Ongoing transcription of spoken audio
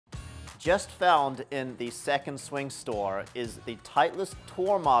Just found in the Second Swing store is the Titleist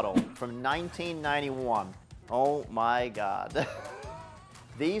Tour model from 1991. Oh my God.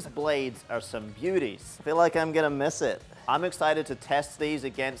 These blades are some beauties. I feel like I'm gonna miss it. I'm excited to test these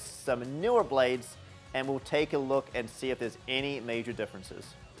against some newer blades, and we'll take a look and see if there's any major differences.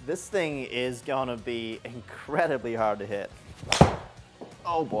 This thing is gonna be incredibly hard to hit.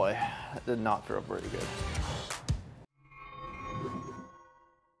 Oh boy, that did not feel very good.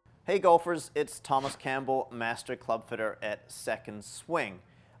 Hey golfers, it's Thomas Campbell, Master Club Fitter at Second Swing.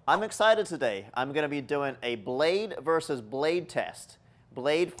 I'm excited today. I'm going to be doing a blade versus blade test.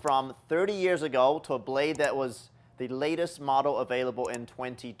 Blade from 30 years ago to a blade that was the latest model available in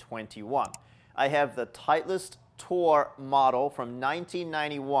 2021. I have the Titleist Tour model from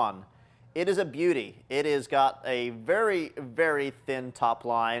 1991. It is a beauty. It has got a very, very thin top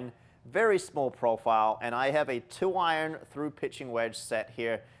line, very small profile, and I have a 2-iron through pitching wedge set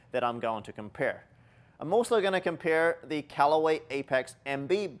here that I'm going to compare. I'm also going to compare the Callaway Apex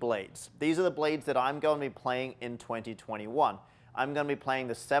MB blades. These are the blades that I'm going to be playing in 2021. I'm going to be playing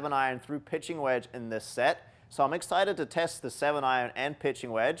the 7-iron through pitching wedge in this set, so I'm excited to test the 7-iron and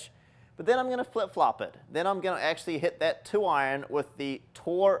pitching wedge, but then I'm going to flip-flop it. Then I'm going to actually hit that 2-iron with the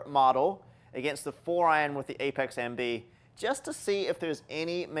Tour model against the 4-iron with the Apex MB, just to see if there's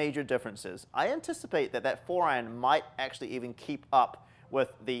any major differences. I anticipate that that 4-iron might actually even keep up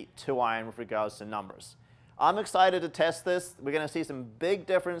with the 2-iron with regards to numbers. I'm excited to test this. We're going to see some big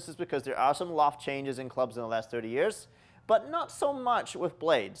differences because there are some loft changes in clubs in the last 30 years, but not so much with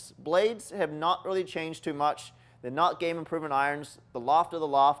blades. Blades have not really changed too much. They're not game improvement irons. The loft are the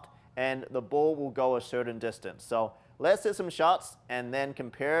loft, and the ball will go a certain distance. So let's hit some shots and then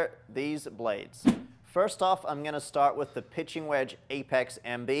compare these blades. First off, I'm going to start with the pitching wedge Apex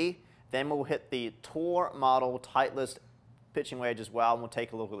MB. Then we'll hit the Tour model Titleist pitching wedge as well, and we'll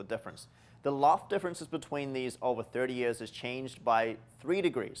take a look at the difference. The loft differences between these over 30 years has changed by 3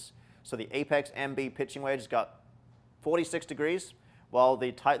 degrees. So the Apex MB pitching wedge has got 46 degrees, while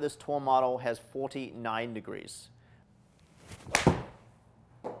the Titleist Tour model has 49 degrees.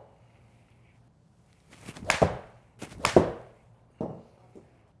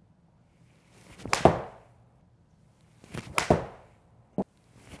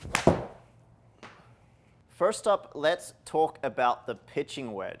 First up, let's talk about the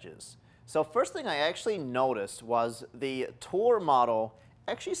pitching wedges. So first thing I actually noticed was the Tour model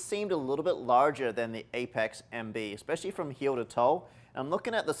actually seemed a little bit larger than the Apex MB, especially from heel to toe. And I'm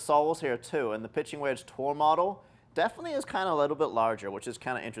looking at the soles here too, and the pitching wedge Tour model definitely is kind of a little bit larger, which is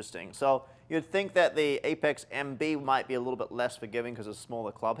kind of interesting. So you'd think that the Apex MB might be a little bit less forgiving because of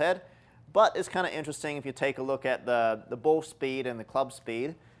smaller club head, but it's kind of interesting if you take a look at the ball speed and the club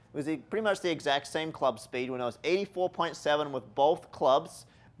speed. It was pretty much the exact same club speed when I was 84.7 with both clubs,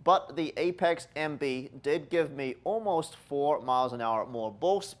 but the Apex MB did give me almost 4 miles an hour more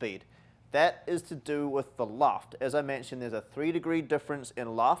ball speed. That is to do with the loft. As I mentioned, there's a 3-degree difference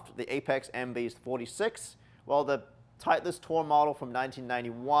in loft. The Apex MB is 46, while the Titleist Tour model from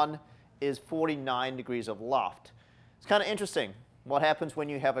 1991 is 49 degrees of loft. It's kind of interesting. What happens when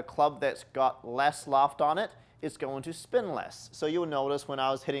you have a club that's got less loft on it? It's going to spin less. So you'll notice when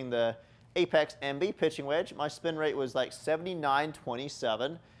I was hitting the Apex MB pitching wedge, my spin rate was like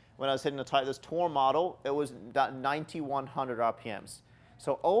 79.27. When I was hitting the Titleist Tour model, it was about 9,100 RPMs.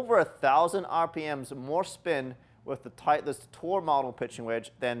 So over 1,000 RPMs more spin with the Titleist Tour model pitching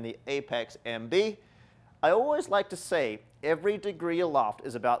wedge than the Apex MB. I always like to say every degree of loft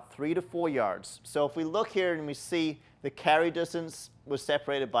is about 3 to 4 yards. So if we look here and we see the carry distance was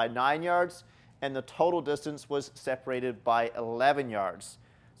separated by 9 yards, and the total distance was separated by 11 yards.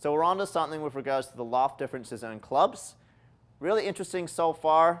 So we're on to something with regards to the loft differences in clubs. Really interesting so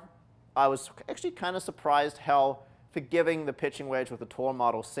far. I was actually kind of surprised how forgiving the pitching wedge with the Tour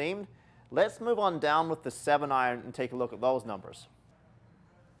model seemed. Let's move on down with the 7-iron and take a look at those numbers.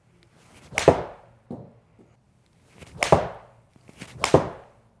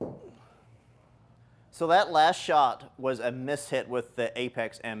 So that last shot was a mishit with the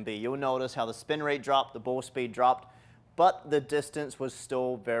Apex MB. You'll notice how the spin rate dropped, the ball speed dropped, but the distance was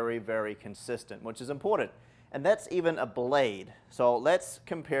still very, very consistent, which is important. And that's even a blade. So let's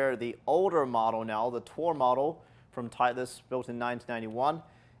compare the older model now, the Tour model from Titleist, built in 1991,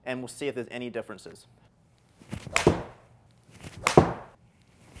 and we'll see if there's any differences.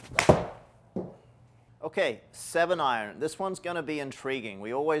 Okay, 7-iron. This one's going to be intriguing.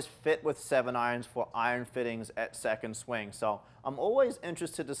 We always fit with 7-irons for iron fittings at Second Swing, so I'm always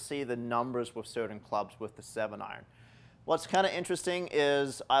interested to see the numbers with certain clubs with the 7-iron. What's kind of interesting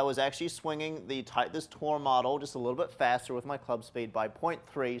is I was actually swinging the Titleist Tour model just a little bit faster with my club speed by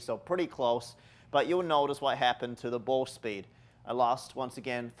 0.3, so pretty close. But you'll notice what happened to the ball speed. I lost, once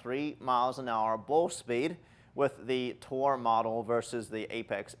again, 3 miles an hour ball speed with the Tour model versus the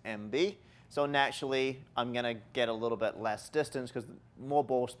Apex MB. So naturally, I'm going to get a little bit less distance because more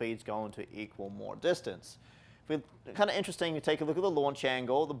ball speed is going to equal more distance. Kind of interesting, you take a look at the launch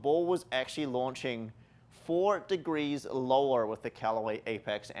angle. The ball was actually launching 4 degrees lower with the Callaway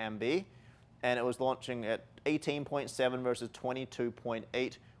Apex MB, and it was launching at 18.7 versus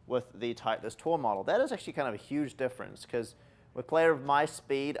 22.8 with the Titleist Tour model. That is actually kind of a huge difference because with a player of my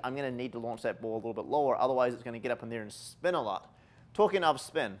speed, I'm going to need to launch that ball a little bit lower, otherwise it's going to get up in there and spin a lot. Talking of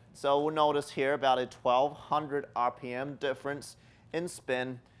spin, so we'll notice here about a 1200 RPM difference in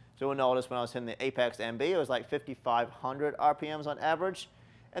spin. So we'll notice when I was hitting the Apex MB, it was like 5500 RPMs on average,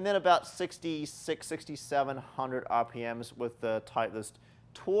 and then about 66, 6700 RPMs with the Titleist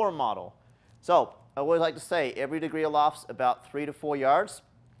Tour model. So I always like to say every degree of loft's about 3 to 4 yards.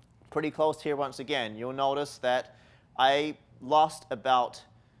 Pretty close here once again. You'll notice that I lost about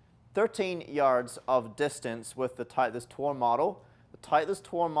 13 yards of distance with the Titleist Tour model. The Titleist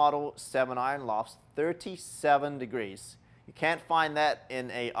Tour model 7-iron lofts 37 degrees. You can't find that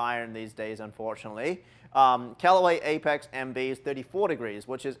in an iron these days, unfortunately. Callaway Apex MB is 34 degrees,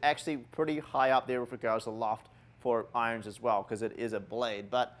 which is actually pretty high up there with regards to loft for irons as well, because it is a blade.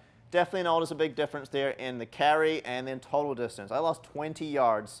 But definitely notice a big difference there in the carry and then total distance. I lost 20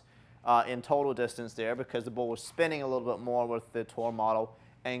 yards in total distance there because the ball was spinning a little bit more with the Tour model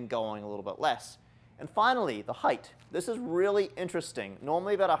and going a little bit less. And finally, the height. This is really interesting.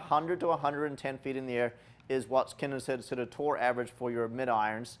 Normally about 100 to 110 feet in the air is what's considered Tour average for your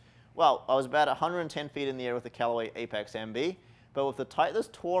mid-irons. Well, I was about 110 feet in the air with the Callaway Apex MB, but with the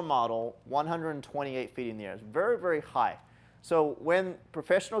Titleist Tour model, 128 feet in the air. It's very, very high. So when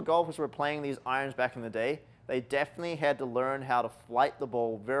professional golfers were playing these irons back in the day, they definitely had to learn how to flight the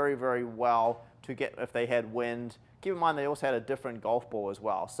ball very, very well to get if they had wind. Keep in mind they also had a different golf ball as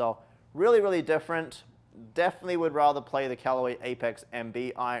well. So really, really different. Definitely would rather play the Callaway Apex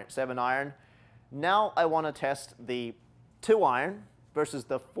MB 7-iron. Now I want to test the 2-iron versus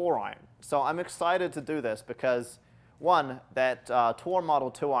the 4-iron. So I'm excited to do this because, one, that Tour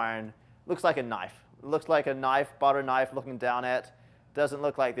model 2-iron looks like a knife. It looks like a knife, butter knife looking down at. Doesn't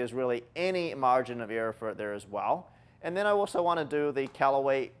look like there's really any margin of error for it there as well. And then I also want to do the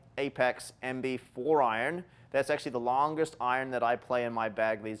Callaway Apex MB 4-iron. That's actually the longest iron that I play in my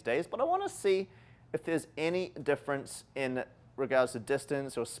bag these days. But I want to see if there's any difference in regards to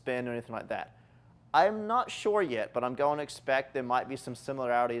distance or spin or anything like that. I'm not sure yet, but I'm going to expect there might be some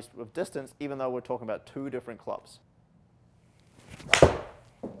similarities with distance, even though we're talking about 2 different clubs.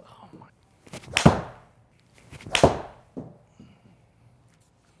 Oh my.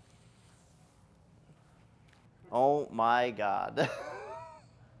 Oh my God.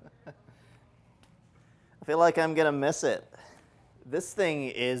 I feel like I'm going to miss it. This thing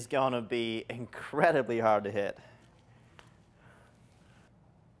is going to be incredibly hard to hit.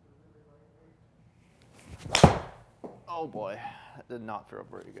 Oh boy, that did not feel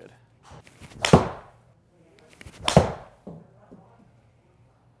very good.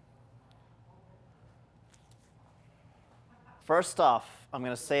 First off, I'm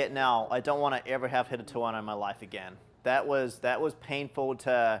going to say it now, I don't want to ever have hit a 2-iron in my life again. That was painful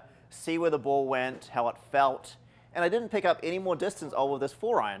to see where the ball went, how it felt, and I didn't pick up any more distance over this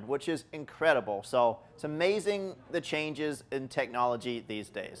 4-iron, which is incredible. So it's amazing the changes in technology these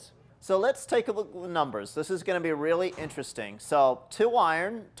days. So let's take a look at the numbers. This is going to be really interesting. So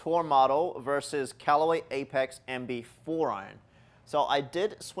 2-iron Tour model versus Callaway Apex MB 4-iron. So I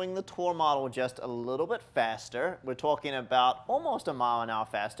did swing the Tour model just a little bit faster. We're talking about almost a mile an hour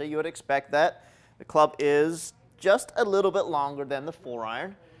faster. You would expect that. The club is just a little bit longer than the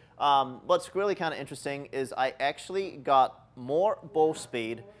 4-iron. What's really kind of interesting is I actually got more ball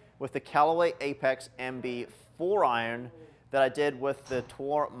speed with the Callaway Apex MB 4-iron that I did with the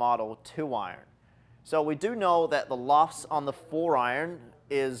Tour model 2-iron. So we do know that the lofts on the 4-iron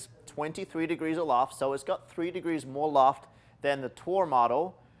is 23 degrees of loft, so it's got 3 degrees more loft than the Tour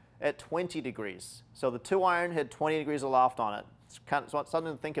model at 20 degrees. So the 2-iron had 20 degrees of loft on it. It's kind of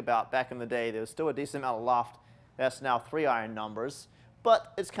something to think about. Back in the day, there was still a decent amount of loft. That's now 3-iron numbers.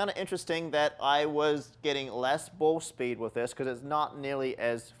 But it's kind of interesting that I was getting less ball speed with this because it's not nearly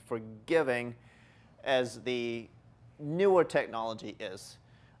as forgiving as the newer technology is.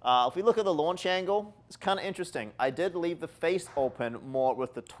 If we look at the launch angle, it's kind of interesting. I did leave the face open more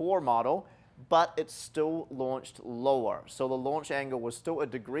with the Tour model, but it still launched lower. So the launch angle was still a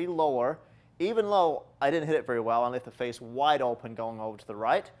degree lower, even though I didn't hit it very well, I left the face wide open going over to the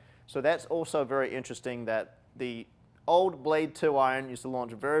right. So that's also very interesting that the old Blade 2 iron used to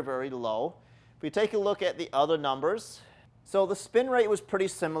launch very, very low. If we take a look at the other numbers, so the spin rate was pretty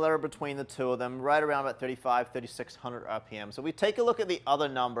similar between the two of them, right around about 3,600 RPM. So we take a look at the other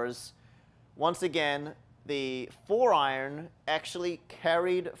numbers. Once again, the 4 iron actually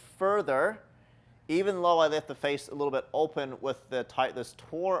carried further, even though I left the face a little bit open with the Titleist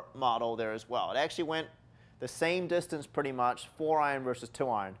Tour model there as well. It actually went the same distance pretty much, 4 iron versus 2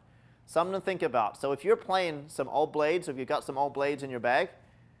 iron. Something to think about. So if you're playing some old blades, if you've got some old blades in your bag,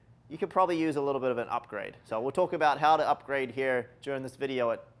 you could probably use a little bit of an upgrade. So we'll talk about how to upgrade here during this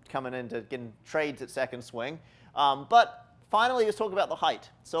video at coming into getting trades at Second Swing. But finally, let's talk about the height.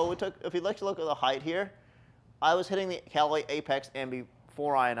 So if you'd like to look at the height here, I was hitting the Callaway Apex MB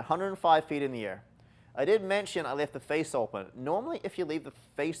 4 iron 105 feet in the air. I did mention I left the face open. Normally, if you leave the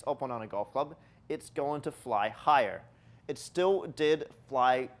face open on a golf club, it's going to fly higher. It still did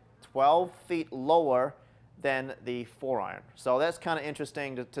fly 12 feet lower than the 4 iron. So that's kind of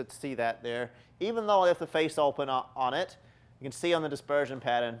interesting to see that there. Even though I left the face open on it, you can see on the dispersion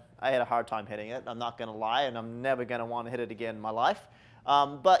pattern, I had a hard time hitting it. I'm not going to lie, and I'm never going to want to hit it again in my life.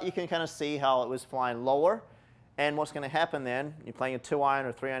 But you can kind of see how it was flying lower. And what's going to happen then, you're playing a 2 iron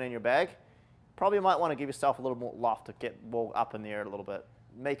or 3 iron in your bag, probably might want to give yourself a little more loft to get ball up in the air a little bit.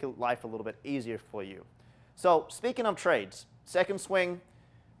 Make life a little bit easier for you. So speaking of trades, Second Swing,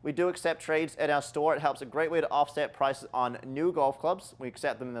 we do accept trades at our store. It helps a great way to offset prices on new golf clubs. We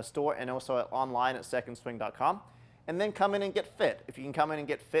accept them in the store and also online at secondswing.com. And then come in and get fit. If you can come in and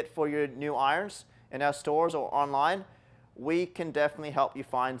get fit for your new irons in our stores or online, we can definitely help you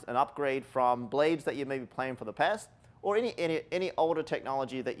find an upgrade from blades that you may be playing for the past or any older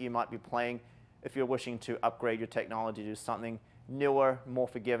technology that you might be playing if you're wishing to upgrade your technology to something newer, more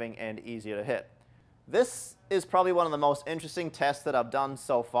forgiving, and easier to hit. This is probably one of the most interesting tests that I've done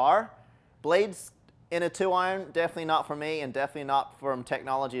so far. Blades in a 2 iron, definitely not for me and definitely not from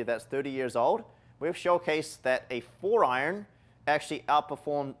technology that's 30 years old. We've showcased that a 4 iron actually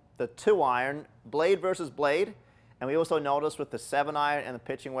outperformed the 2 iron, blade versus blade. And we also noticed with the 7 iron and the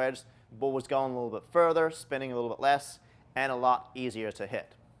pitching wedge, the ball was going a little bit further, spinning a little bit less, and a lot easier to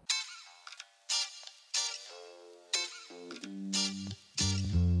hit.